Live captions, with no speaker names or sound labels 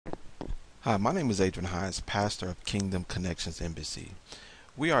Hi, my name is Adrian Hines, pastor of Kingdom Connections Embassy.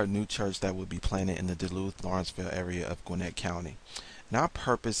 We are a new church that will be planted in the Duluth, Lawrenceville area of Gwinnett County. And our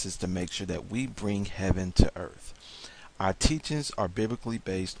purpose is to make sure that we bring heaven to earth. Our teachings are biblically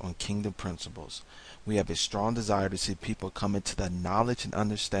based on kingdom principles. We have a strong desire to see people come into the knowledge and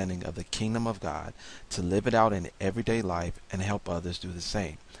understanding of the kingdom of God, to live it out in everyday life and help others do the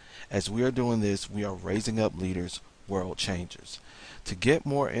same. As we are doing this, we are raising up leaders, world changers. To get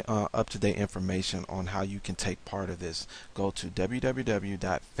more up-to-date information on how you can take part of this, go to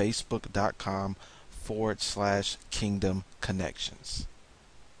www.facebook.com/kingdom connections.